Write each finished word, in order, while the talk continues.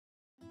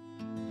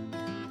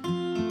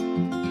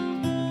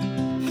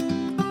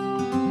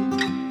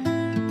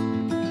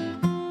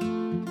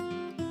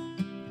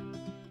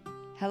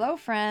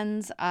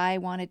friends. I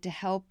wanted to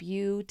help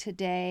you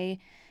today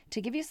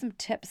to give you some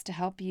tips to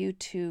help you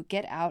to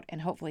get out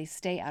and hopefully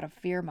stay out of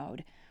fear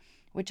mode,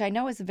 which I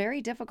know is very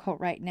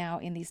difficult right now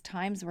in these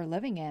times we're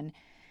living in.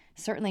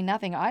 Certainly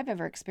nothing I've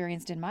ever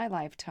experienced in my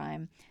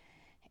lifetime.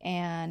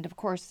 And of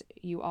course,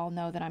 you all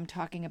know that I'm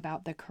talking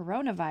about the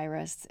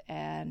coronavirus,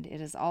 and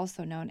it is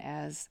also known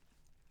as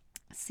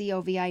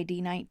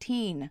COVID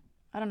 19.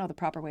 I don't know the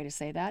proper way to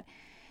say that.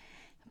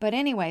 But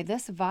anyway,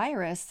 this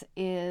virus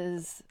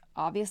is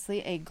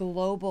obviously a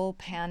global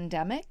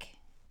pandemic,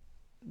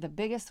 the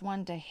biggest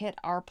one to hit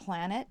our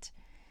planet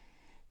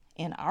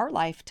in our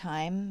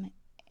lifetime,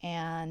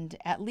 and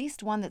at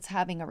least one that's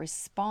having a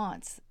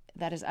response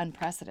that is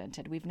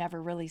unprecedented. We've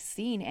never really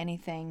seen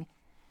anything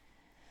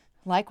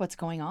like what's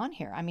going on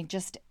here. I mean,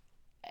 just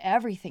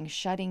everything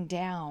shutting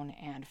down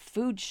and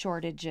food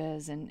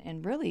shortages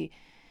and really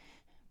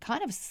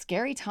kind of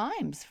scary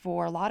times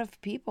for a lot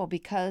of people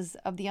because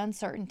of the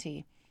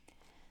uncertainty.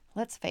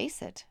 Let's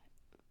face it,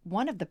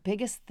 one of the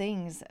biggest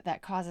things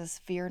that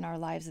causes fear in our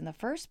lives in the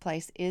first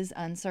place is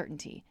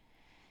uncertainty.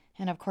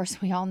 And of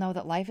course, we all know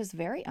that life is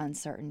very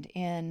uncertain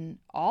in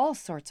all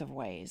sorts of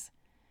ways.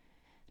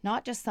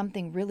 Not just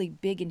something really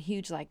big and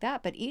huge like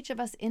that, but each of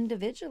us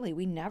individually,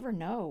 we never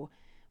know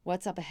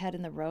what's up ahead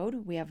in the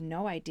road. We have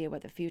no idea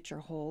what the future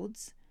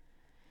holds.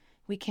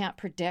 We can't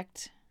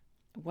predict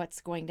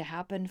what's going to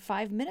happen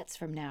 5 minutes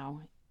from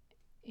now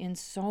in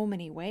so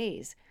many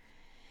ways.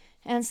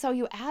 And so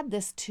you add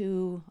this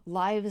to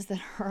lives that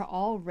are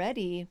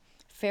already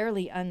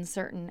fairly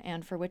uncertain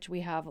and for which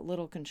we have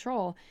little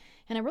control.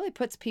 And it really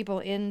puts people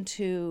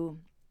into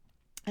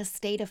a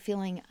state of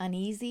feeling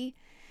uneasy,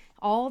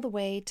 all the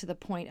way to the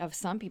point of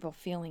some people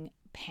feeling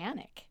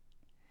panic.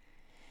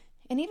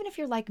 And even if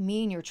you're like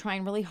me and you're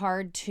trying really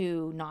hard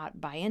to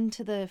not buy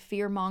into the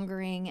fear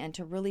mongering and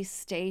to really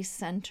stay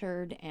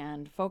centered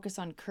and focus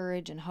on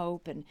courage and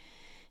hope and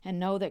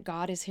know that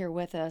God is here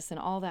with us and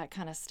all that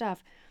kind of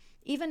stuff,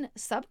 even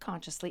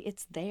subconsciously,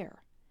 it's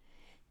there.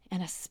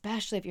 And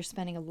especially if you're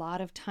spending a lot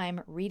of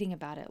time reading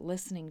about it,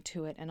 listening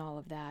to it and all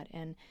of that.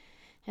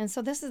 And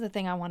so this is the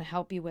thing I want to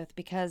help you with,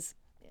 because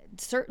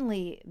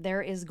certainly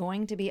there is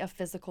going to be a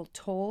physical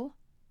toll.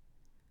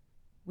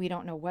 We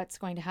don't know what's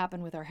going to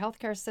happen with our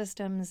healthcare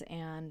systems,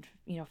 and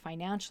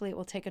financially it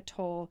will take a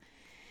toll.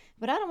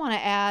 But I don't want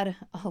to add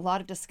a lot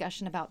of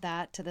discussion about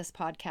that to this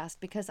podcast,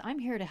 because I'm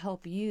here to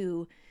help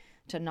you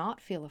to not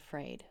feel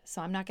afraid.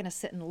 So I'm not going to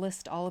sit and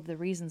list all of the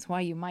reasons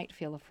why you might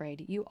feel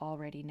afraid. You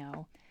already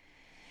know.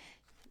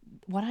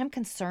 What I'm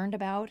concerned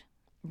about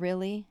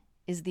really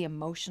is the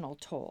emotional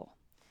toll.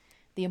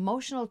 The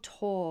emotional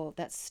toll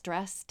that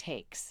stress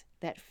takes,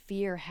 that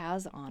fear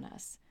has on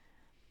us,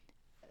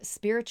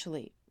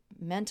 spiritually,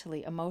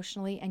 mentally,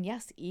 emotionally, and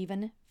yes,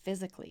 even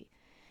physically.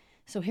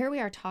 So here we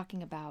are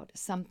talking about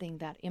something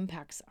that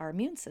impacts our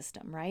immune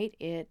system, right?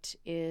 It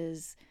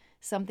is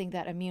something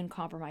that immune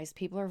compromised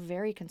people are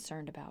very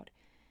concerned about.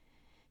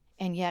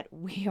 And yet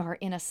we are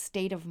in a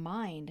state of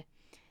mind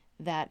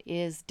that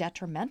is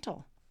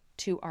detrimental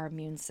to our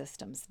immune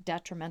systems,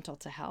 detrimental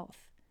to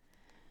health.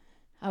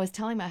 I was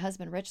telling my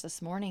husband, Rich,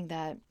 this morning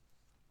that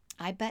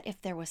I bet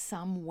if there was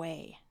some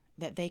way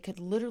that they could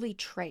literally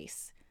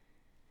trace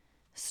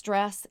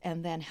stress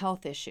and then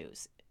health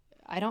issues,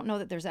 I don't know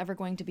that there's ever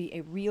going to be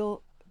a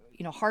real,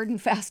 hard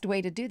and fast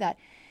way to do that.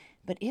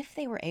 But if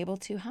they were able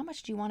to, how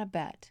much do you want to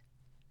bet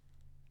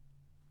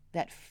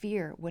that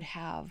fear would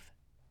have,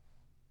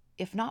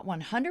 if not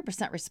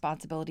 100%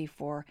 responsibility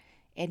for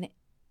an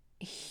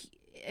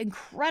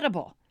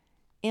incredible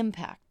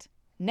impact,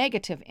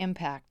 negative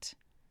impact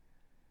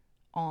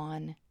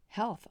on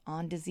health,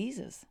 on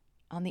diseases,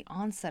 on the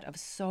onset of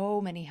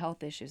so many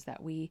health issues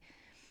that we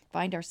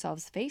find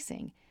ourselves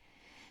facing.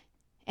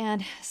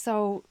 And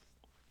so,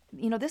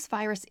 this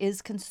virus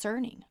is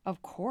concerning,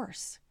 of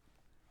course.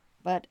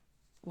 But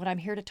what I'm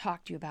here to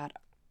talk to you about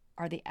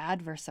are the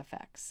adverse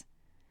effects,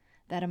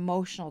 that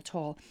emotional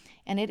toll.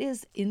 And it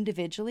is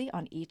individually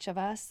on each of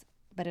us,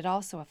 but it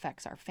also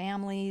affects our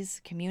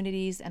families,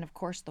 communities, and of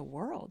course the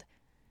world,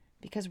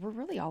 because we're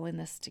really all in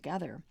this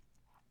together.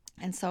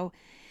 And so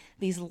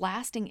these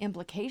lasting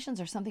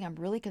implications are something I'm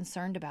really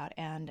concerned about,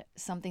 and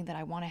something that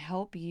I want to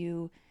help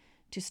you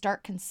to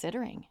start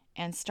considering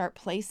and start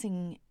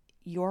placing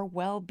your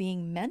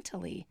well-being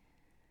mentally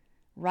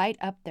right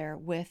up there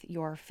with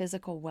your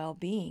physical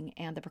well-being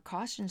and the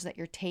precautions that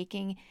you're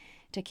taking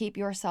to keep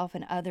yourself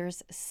and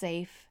others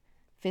safe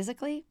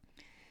physically.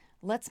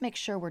 Let's make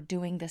sure we're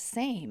doing the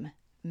same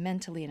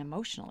mentally and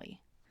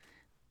emotionally.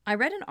 I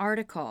read an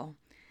article,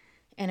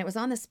 and it was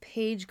on this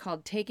page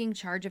called Taking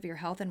Charge of Your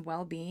Health and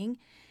Well-Being,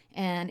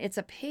 and it's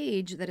a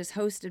page that is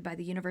hosted by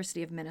the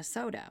University of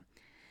Minnesota.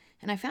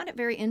 And I found it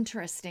very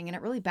interesting, and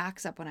it really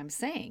backs up what I'm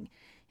saying,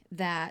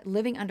 that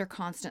living under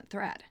constant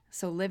threat,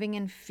 so living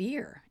in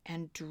fear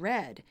and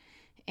dread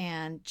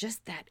and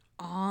just that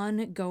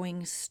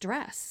ongoing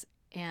stress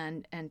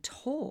and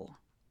toll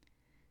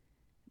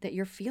that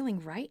you're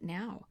feeling right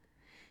now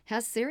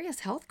has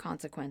serious health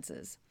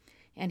consequences.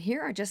 And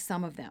here are just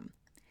some of them.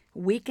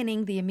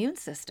 Weakening the immune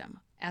system.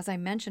 as I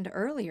mentioned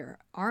earlier,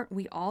 aren't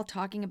we all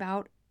talking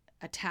about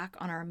attack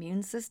on our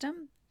immune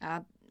system?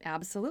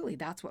 Absolutely.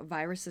 That's what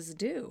viruses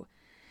do.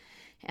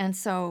 And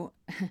so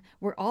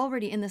we're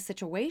already in the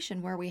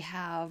situation where we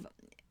have,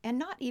 and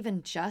not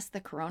even just the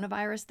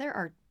coronavirus,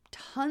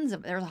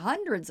 there's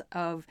hundreds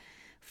of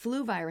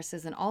flu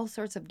viruses and all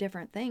sorts of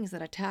different things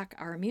that attack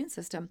our immune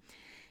system.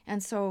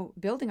 And so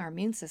building our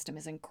immune system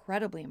is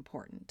incredibly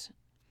important.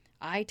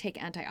 I take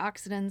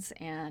antioxidants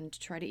and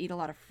try to eat a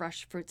lot of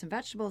fresh fruits and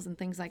vegetables and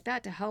things like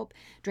that to help,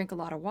 drink a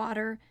lot of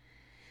water.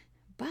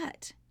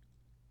 But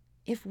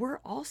if we're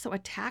also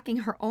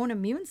attacking our own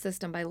immune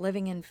system by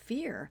living in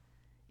fear,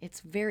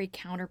 it's very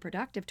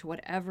counterproductive to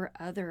whatever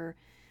other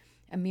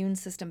immune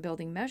system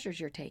building measures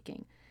you're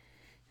taking.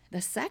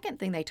 The second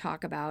thing they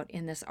talk about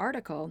in this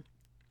article,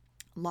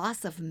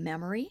 loss of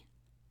memory.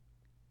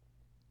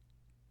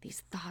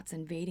 These thoughts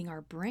invading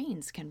our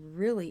brains can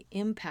really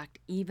impact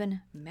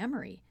even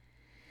memory.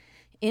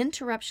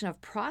 Interruption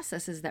of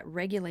processes that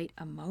regulate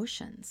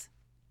emotions.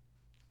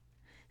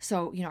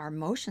 So, our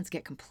emotions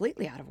get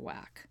completely out of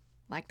whack.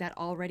 Like that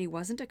already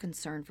wasn't a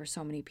concern for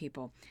so many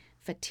people.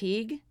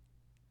 Fatigue.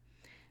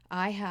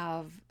 I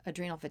have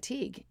adrenal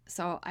fatigue,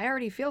 so I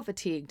already feel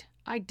fatigued.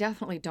 I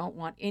definitely don't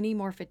want any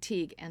more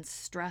fatigue, and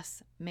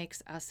stress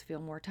makes us feel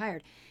more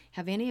tired.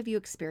 Have any of you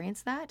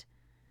experienced that?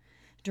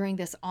 During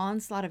this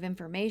onslaught of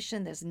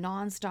information, this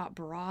nonstop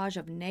barrage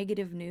of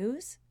negative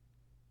news,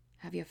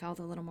 have you felt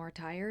a little more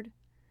tired?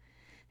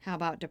 How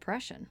about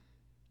depression?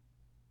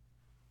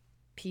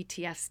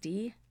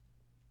 PTSD?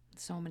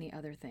 So many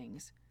other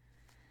things.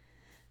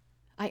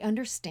 I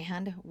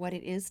understand what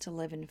it is to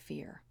live in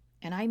fear,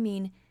 and I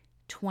mean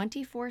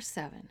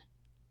 24/7,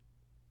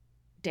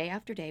 day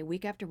after day,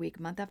 week after week,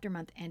 month after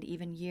month, and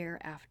even year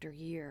after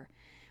year.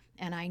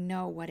 And I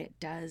know what it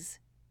does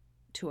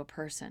to a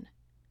person,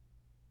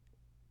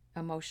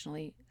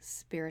 emotionally,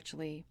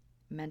 spiritually,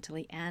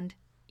 mentally, and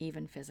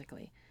even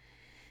physically.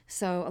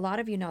 So a lot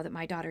of you know that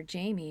my daughter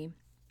Jamie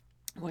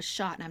was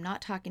shot, and I'm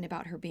not talking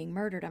about her being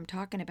murdered. I'm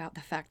talking about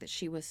the fact that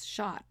she was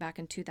shot back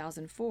in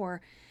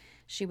 2004.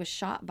 She was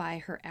shot by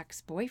her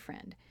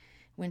ex-boyfriend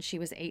when she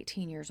was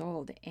 18 years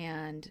old.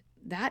 And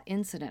that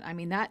incident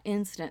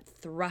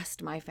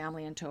thrust my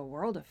family into a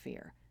world of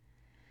fear.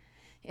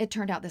 It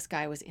turned out this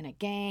guy was in a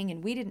gang,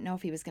 and we didn't know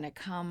if he was going to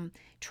come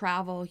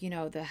travel,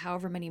 the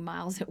however many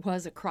miles it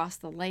was across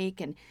the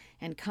lake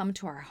and come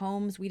to our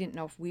homes. We didn't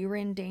know if we were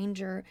in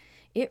danger.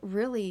 It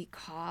really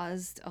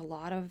caused a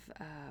lot of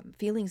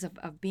feelings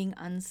of being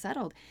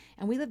unsettled.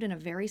 And we lived in a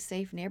very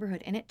safe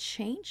neighborhood, and it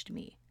changed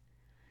me.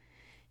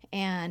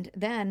 And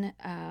then,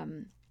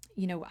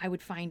 I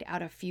would find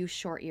out a few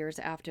short years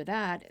after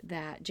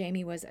that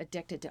Jamie was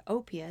addicted to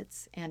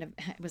opiates, and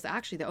it was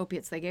actually the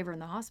opiates they gave her in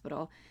the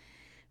hospital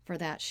for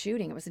that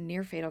shooting. It was a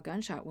near fatal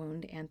gunshot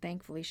wound, and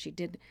thankfully she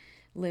did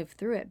live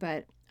through it.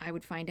 But I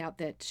would find out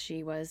that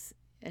she was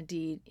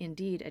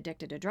indeed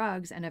addicted to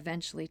drugs and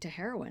eventually to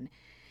heroin.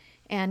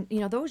 And,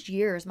 those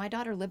years, my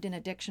daughter lived in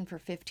addiction for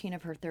 15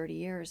 of her 30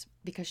 years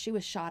because she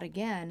was shot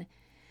again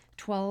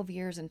 12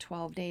 years and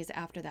 12 days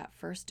after that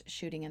first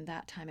shooting, and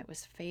that time it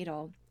was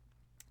fatal.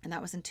 And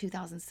that was in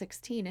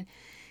 2016.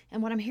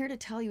 And what I'm here to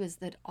tell you is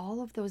that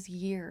all of those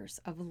years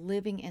of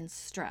living in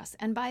stress,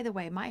 and by the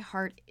way, my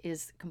heart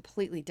is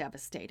completely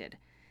devastated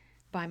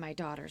by my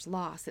daughter's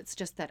loss. It's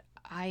just that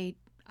I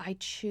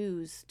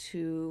choose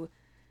to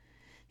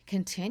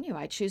continue.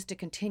 I choose to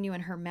continue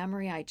in her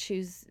memory. I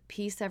choose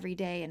peace every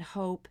day and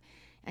hope.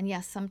 And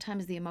yes,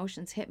 sometimes the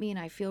emotions hit me and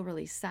I feel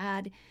really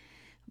sad,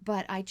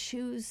 but I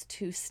choose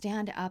to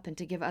stand up and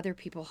to give other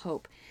people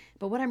hope.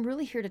 But what I'm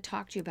really here to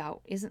talk to you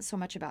about isn't so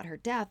much about her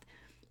death,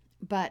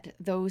 but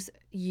those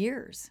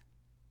years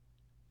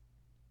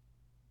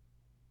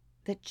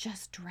that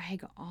just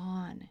drag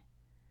on,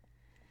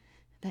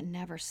 that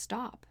never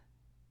stop.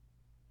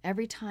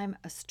 Every time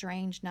a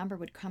strange number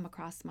would come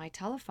across my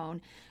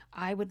telephone,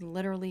 I would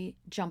literally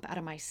jump out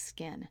of my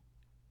skin.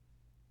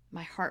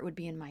 My heart would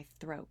be in my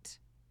throat.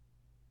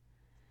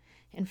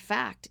 In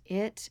fact,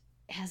 it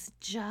has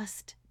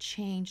just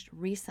changed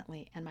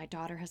recently, and my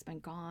daughter has been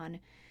gone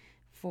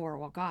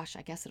for,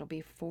 I guess it'll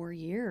be 4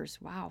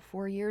 years. Wow,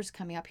 4 years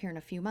coming up here in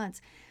a few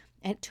months.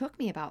 And it took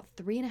me about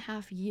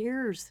 3.5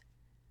 years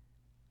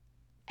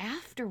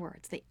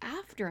afterwards, the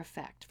after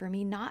effect, for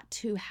me not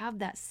to have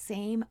that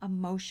same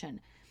emotion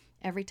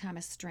every time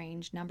a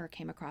strange number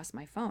came across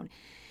my phone.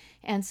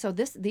 And so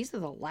these are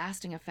the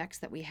lasting effects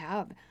that we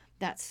have,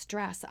 that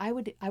stress. I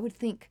would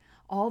think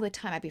all the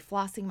time, I'd be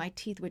flossing my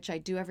teeth, which I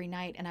do every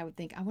night, and I would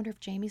think, I wonder if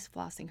Jamie's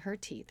flossing her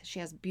teeth. She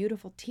has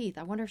beautiful teeth.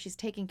 I wonder if she's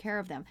taking care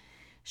of them.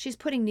 She's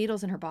putting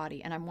needles in her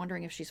body, and I'm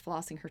wondering if she's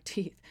flossing her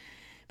teeth.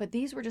 But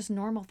these were just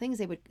normal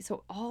things.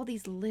 So all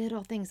these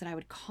little things that I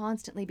would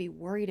constantly be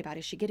worried about.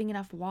 Is she getting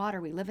enough water?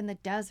 We live in the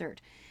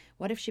desert.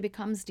 What if she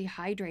becomes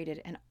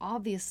dehydrated? And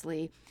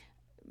obviously,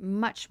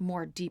 much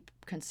more deep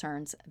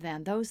concerns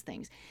than those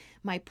things.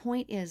 My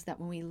point is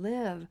that when we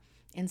live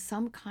in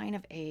some kind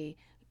of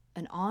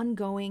an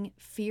ongoing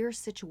fear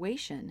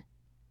situation,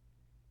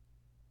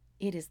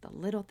 it is the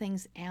little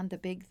things and the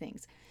big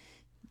things.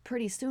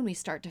 pretty soon we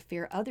start to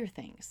fear other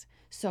things.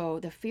 So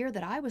the fear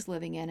that I was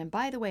living in, and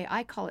by the way,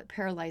 I call it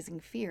paralyzing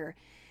fear,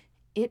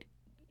 it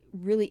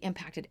really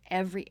impacted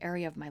every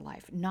area of my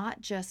life,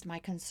 not just my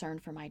concern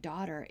for my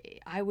daughter.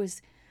 I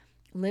was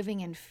living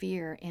in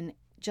fear in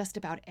just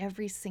about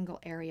every single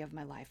area of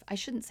my life. I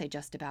shouldn't say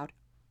just about,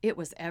 it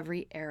was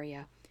every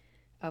area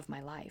of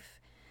my life.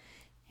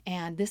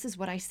 And this is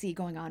what I see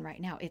going on right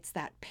now. It's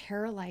that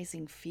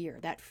paralyzing fear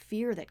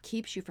that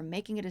keeps you from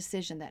making a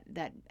decision,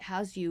 that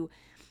has you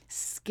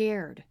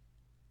scared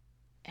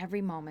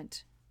every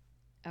moment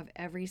of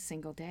every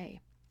single day.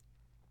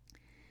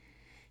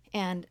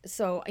 And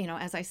so,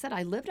 as I said,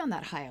 I lived on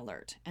that high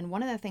alert. And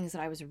one of the things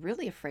that I was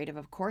really afraid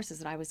of course, is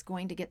that I was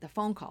going to get the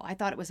phone call. I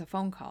thought it was a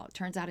phone call. It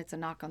turns out it's a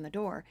knock on the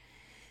door.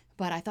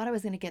 But I thought I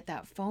was going to get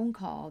that phone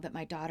call that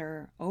my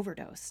daughter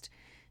overdosed.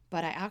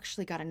 But I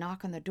actually got a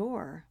knock on the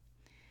door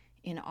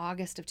in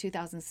August of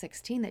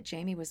 2016 that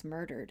Jamie was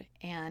murdered.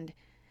 And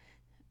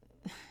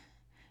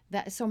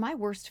so my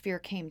worst fear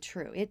came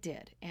true. It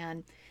did.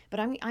 But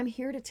I'm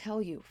here to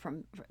tell you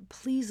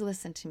please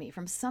listen to me,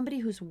 from somebody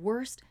whose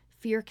worst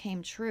fear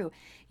came true.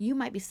 You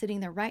might be sitting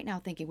there right now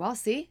thinking, well,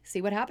 see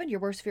what happened? Your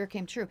worst fear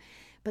came true.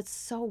 But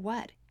so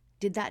what?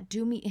 Did that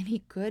do me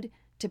any good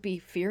to be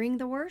fearing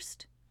the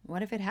worst?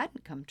 What if it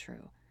hadn't come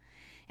true?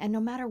 And no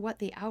matter what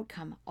the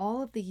outcome,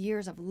 all of the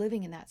years of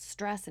living in that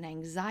stress and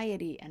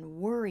anxiety and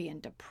worry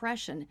and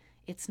depression,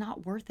 it's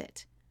not worth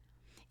it.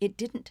 It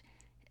didn't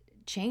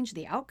change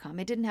the outcome.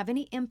 It didn't have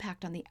any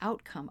impact on the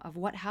outcome of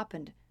what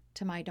happened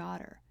to my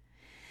daughter.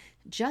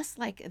 Just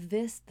like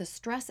this, the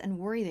stress and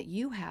worry that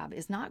you have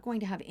is not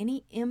going to have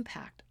any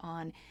impact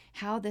on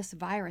how this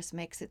virus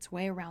makes its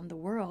way around the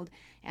world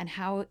and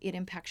how it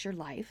impacts your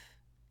life.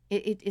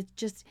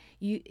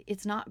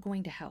 It's not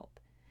going to help.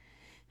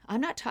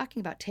 I'm not talking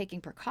about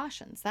taking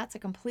precautions. That's a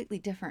completely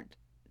different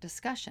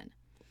discussion.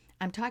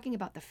 I'm talking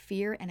about the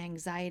fear and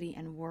anxiety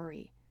and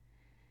worry.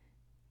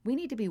 We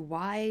need to be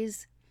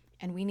wise,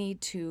 and we need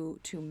to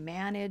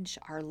manage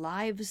our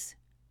lives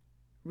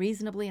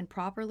reasonably and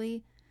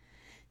properly.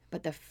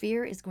 But the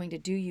fear is going to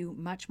do you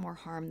much more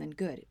harm than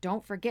good.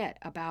 Don't forget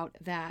about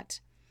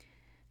that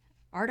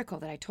article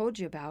that I told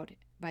you about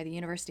by the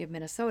University of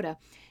Minnesota.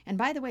 And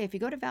by the way, if you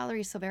go to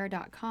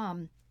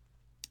ValerieSilvera.com,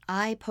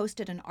 I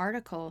posted an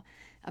article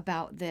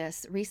about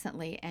this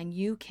recently, and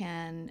you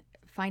can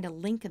find a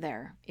link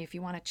there if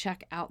you want to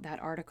check out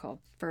that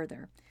article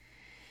further.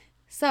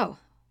 So,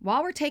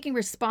 while we're taking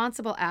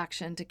responsible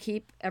action to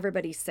keep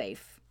everybody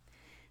safe,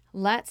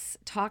 let's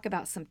talk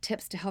about some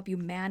tips to help you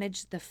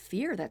manage the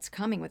fear that's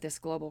coming with this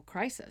global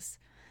crisis.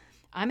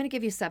 I'm going to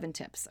give you 7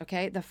 tips,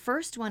 okay? The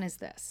first one is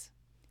this: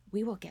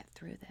 we will get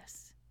through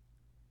this.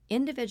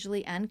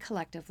 Individually and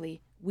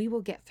collectively, we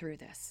will get through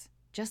this,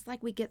 just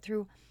like we get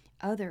through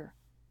other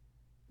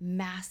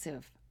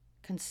massive,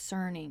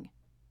 concerning,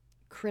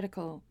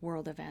 critical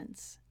world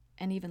events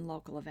and even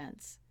local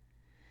events.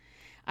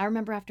 I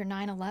remember after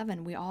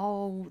 9/11, we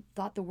all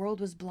thought the world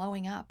was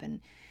blowing up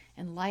and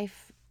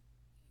life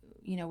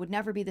would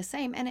never be the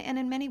same. And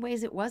in many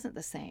ways, it wasn't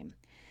the same.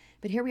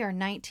 But here we are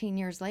 19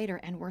 years later,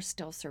 and we're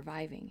still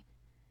surviving.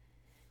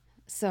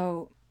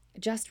 So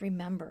just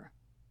remember,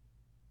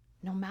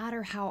 no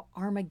matter how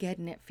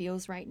Armageddon it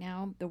feels right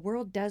now, the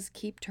world does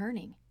keep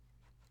turning,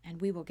 and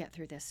we will get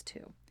through this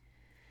too.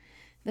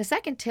 The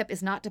second tip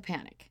is not to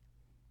panic.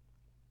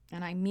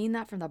 And I mean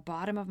that from the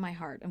bottom of my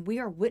heart. And we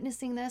are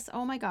witnessing this.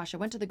 Oh my gosh, I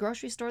went to the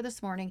grocery store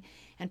this morning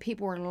and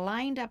people were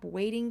lined up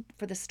waiting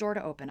for the store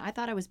to open. I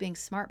thought I was being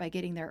smart by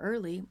getting there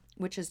early,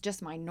 which is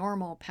just my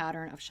normal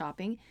pattern of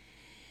shopping.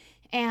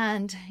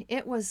 And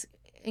it was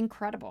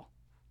incredible.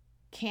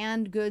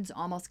 Canned goods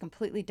almost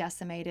completely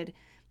decimated.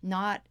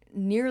 Not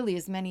nearly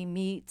as many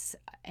meats,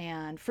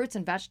 and fruits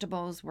and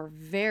vegetables were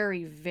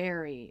very,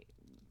 very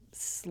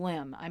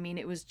slim. I mean,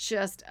 it was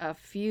just a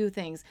few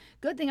things.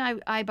 Good thing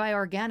I buy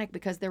organic,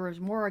 because there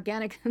was more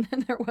organic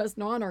than there was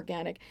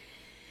non-organic.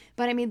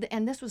 But I mean,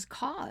 and this was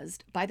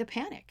caused by the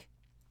panic.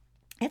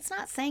 It's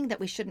not saying that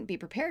we shouldn't be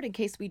prepared in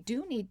case we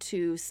do need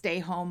to stay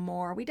home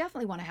more. We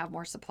definitely want to have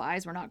more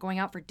supplies. We're not going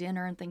out for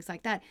dinner and things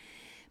like that.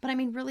 But I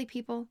mean, really,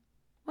 people,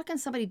 what can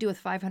somebody do with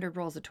 500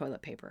 rolls of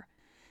toilet paper?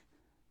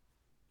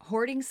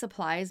 Hoarding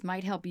supplies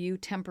might help you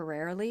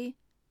temporarily,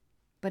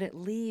 but it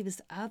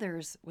leaves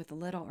others with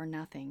little or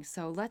nothing.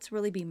 So let's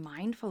really be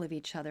mindful of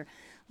each other.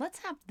 Let's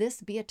have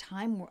this be a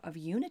time of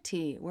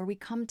unity where we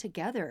come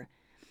together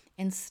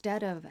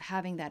instead of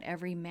having that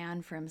every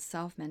man for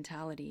himself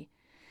mentality.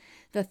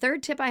 The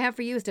third tip I have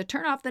for you is to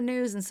turn off the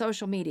news and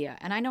social media.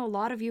 And I know a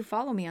lot of you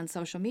follow me on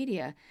social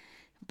media,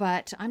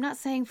 but I'm not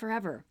saying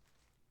forever.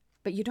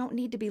 But you don't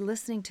need to be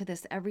listening to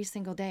this every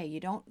single day.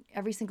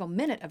 Every single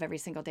minute of every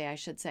single day, I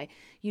should say.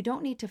 You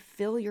don't need to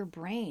fill your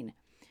brain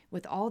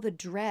with all the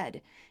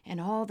dread and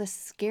all the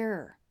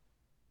scare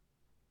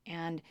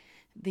and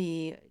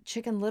the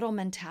Chicken Little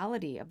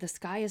mentality of the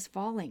sky is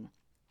falling.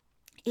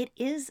 It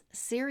is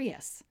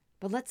serious,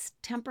 but let's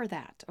temper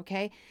that,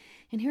 okay?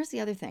 And here's the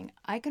other thing.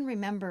 I can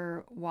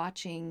remember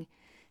watching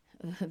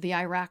the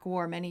Iraq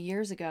War many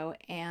years ago,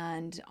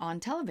 and on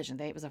television.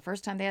 It was the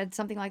first time they had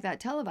something like that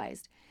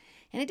televised.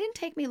 And it didn't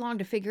take me long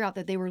to figure out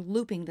that they were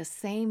looping the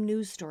same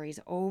news stories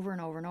over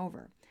and over and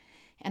over.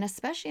 And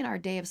especially in our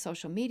day of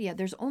social media,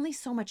 there's only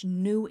so much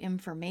new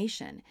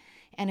information.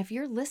 And if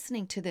you're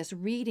listening to this,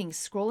 reading,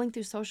 scrolling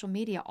through social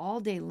media all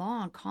day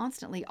long,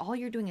 constantly, all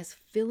you're doing is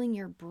filling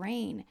your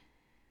brain,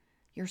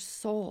 your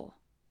soul,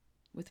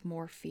 with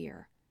more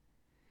fear.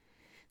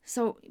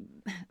 So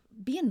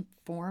be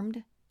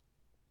informed.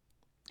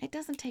 It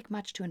doesn't take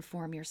much to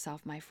inform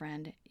yourself, my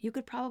friend. You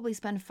could probably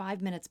spend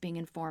 5 minutes being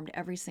informed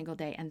every single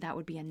day, and that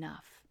would be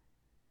enough.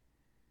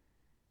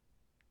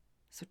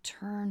 So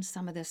turn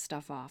some of this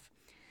stuff off.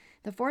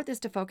 The fourth is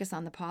to focus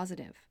on the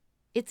positive.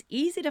 It's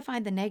easy to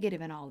find the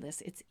negative in all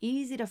this. It's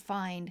easy to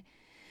find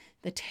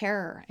the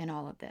terror in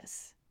all of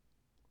this.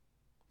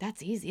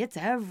 That's easy. It's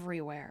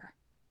everywhere.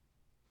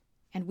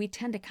 And we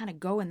tend to kind of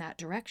go in that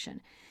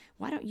direction.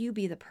 Why don't you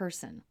be the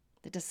person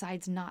that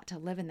decides not to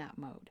live in that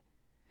mode?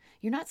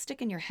 You're not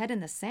sticking your head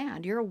in the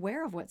sand. You're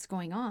aware of what's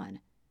going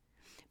on.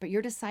 But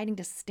you're deciding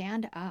to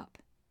stand up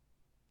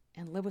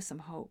and live with some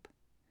hope.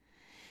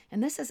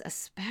 And this is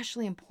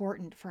especially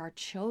important for our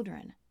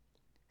children.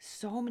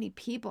 So many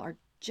people are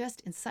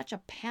just in such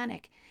a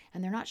panic,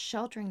 and they're not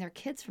sheltering their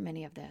kids from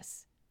any of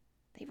this.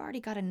 They've already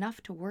got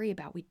enough to worry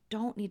about. We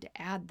don't need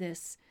to add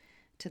this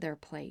to their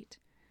plate.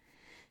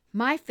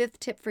 My fifth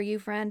tip for you,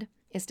 friend,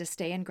 is to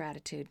stay in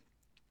gratitude.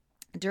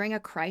 During a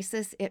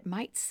crisis, it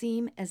might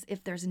seem as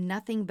if there's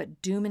nothing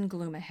but doom and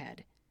gloom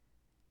ahead.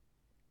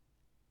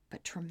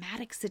 But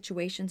traumatic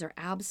situations are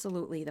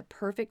absolutely the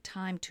perfect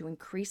time to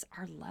increase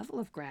our level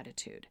of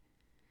gratitude.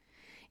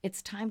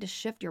 It's time to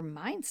shift your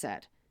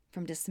mindset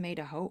from dismay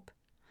to hope.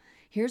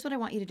 Here's what I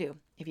want you to do.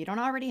 If you don't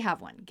already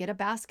have one, get a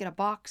basket, a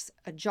box,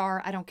 a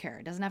jar, I don't care.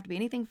 It doesn't have to be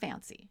anything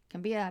fancy. It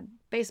can be a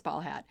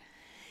baseball hat.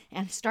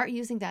 And start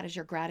using that as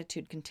your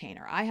gratitude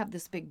container. I have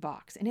this big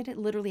box, and it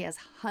literally has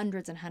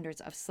hundreds and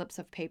hundreds of slips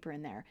of paper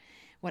in there.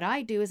 What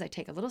I do is I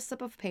take a little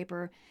slip of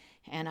paper,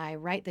 and I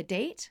write the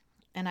date,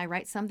 and I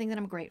write something that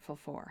I'm grateful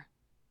for.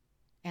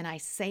 And I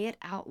say it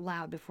out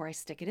loud before I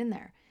stick it in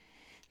there.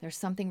 There's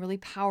something really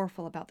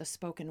powerful about the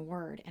spoken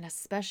word, and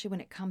especially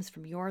when it comes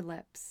from your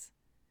lips.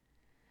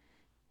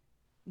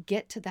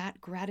 Get to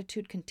that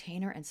gratitude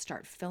container and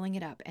start filling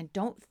it up. And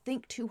don't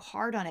think too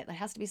hard on it. It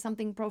has to be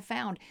something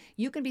profound.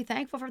 You can be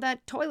thankful for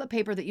that toilet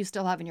paper that you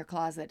still have in your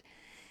closet.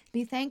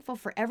 Be thankful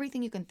for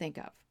everything you can think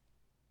of.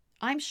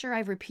 I'm sure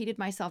I've repeated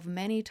myself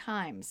many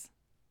times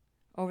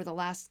over the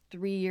last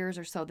 3 years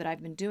or so that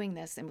I've been doing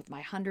this, and with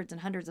my hundreds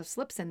and hundreds of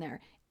slips in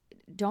there.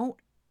 Don't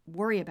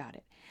worry about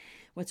it.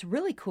 What's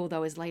really cool,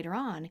 though, is later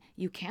on,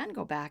 you can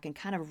go back and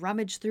kind of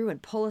rummage through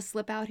and pull a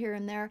slip out here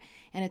and there.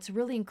 And it's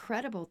really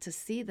incredible to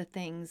see the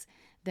things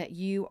that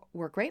you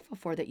were grateful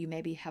for that you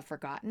maybe have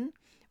forgotten,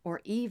 or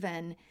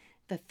even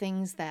the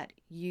things that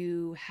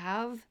you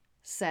have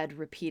said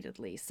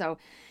repeatedly. So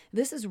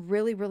this is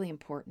really, really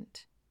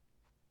important.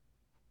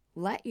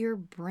 Let your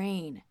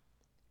brain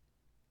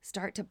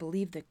start to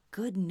believe the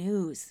good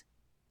news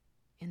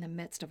in the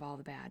midst of all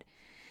the bad.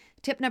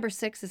 Tip number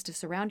 6 is to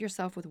surround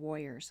yourself with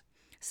warriors.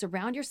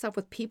 Surround yourself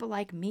with people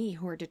like me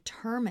who are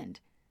determined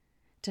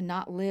to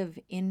not live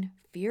in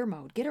fear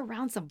mode. Get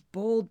around some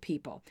bold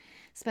people.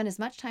 Spend as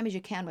much time as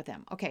you can with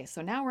them. Okay,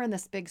 so now we're in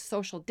this big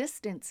social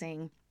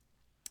distancing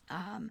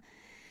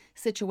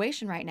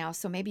situation right now,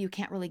 so maybe you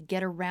can't really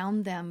get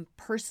around them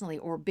personally,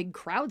 or big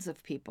crowds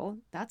of people.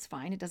 That's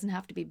fine. It doesn't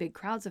have to be big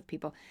crowds of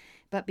people.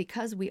 But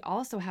because we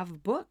also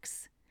have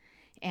books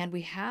and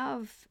we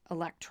have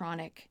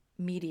electronic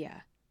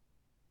media,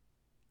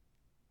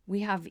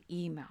 we have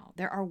email.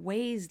 There are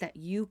ways that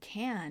you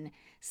can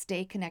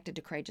stay connected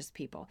to courageous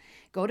people.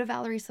 Go to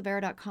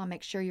ValerieSilvera.com.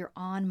 Make sure you're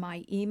on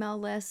my email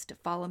list.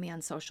 Follow me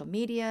on social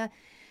media.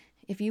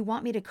 If you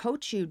want me to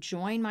coach you,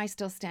 join my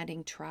Still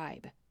Standing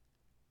tribe,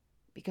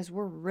 because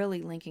we're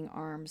really linking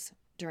arms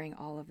during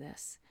all of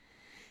this.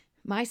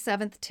 My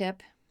 7th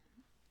tip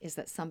is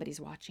that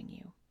somebody's watching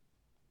you.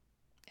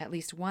 At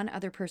least one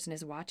other person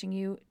is watching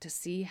you to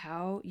see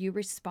how you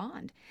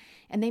respond.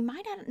 And they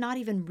might not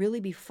even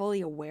really be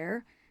fully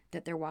aware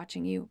that they're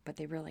watching you, but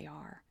they really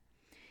are.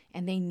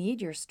 And they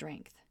need your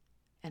strength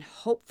and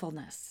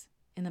hopefulness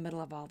in the middle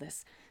of all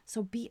this.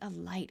 So be a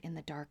light in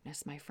the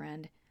darkness, my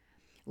friend.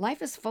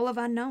 Life is full of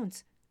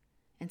unknowns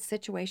and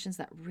situations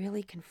that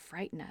really can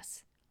frighten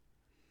us.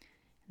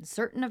 And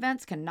certain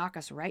events can knock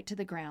us right to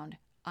the ground.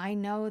 I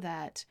know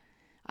that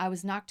I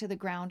was knocked to the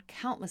ground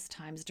countless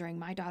times during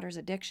my daughter's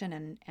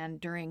addiction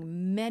and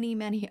during many,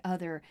 many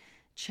other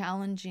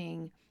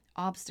challenging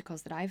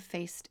obstacles that I've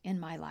faced in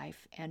my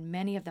life, and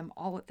many of them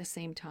all at the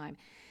same time.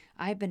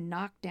 I've been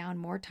knocked down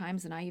more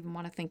times than I even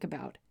want to think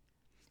about.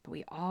 But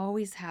we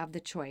always have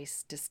the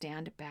choice to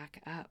stand back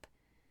up.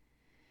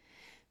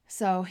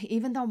 So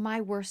even though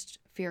my worst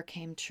fear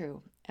came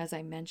true, as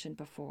I mentioned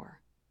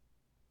before,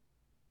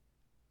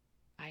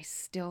 I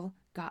still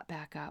got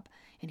back up.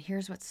 And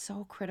here's what's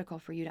so critical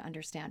for you to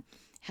understand.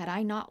 Had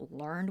I not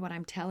learned what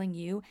I'm telling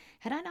you,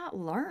 had I not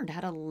learned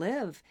how to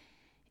live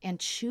and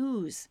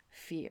choose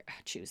fear.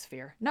 Choose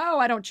fear. No,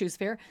 I don't choose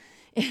fear.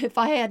 If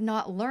I had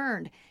not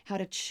learned how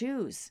to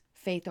choose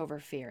faith over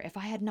fear, if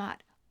I had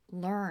not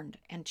learned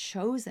and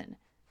chosen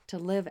to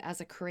live as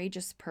a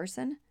courageous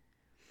person,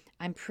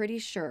 I'm pretty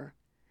sure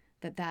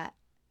that that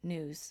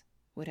news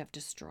would have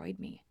destroyed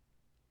me.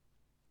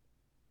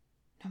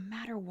 No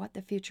matter what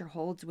the future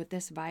holds with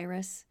this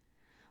virus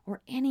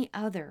or any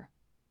other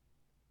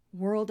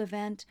world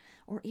event,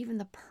 or even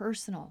the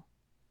personal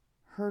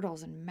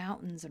hurdles and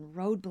mountains and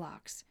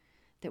roadblocks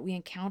that we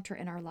encounter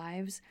in our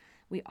lives,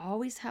 we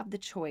always have the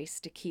choice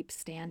to keep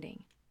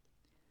standing.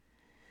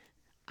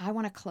 I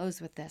want to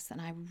close with this,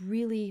 and I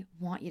really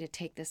want you to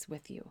take this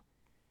with you.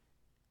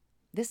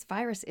 This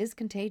virus is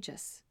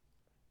contagious.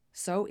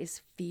 So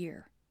is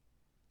fear.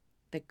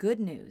 The good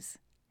news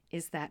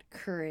is that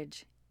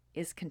courage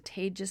is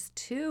contagious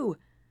too,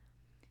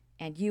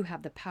 and you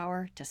have the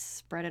power to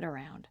spread it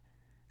around.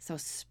 So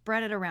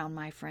spread it around,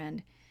 my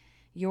friend.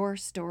 Your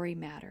story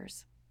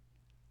matters.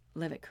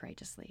 Live it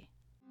courageously.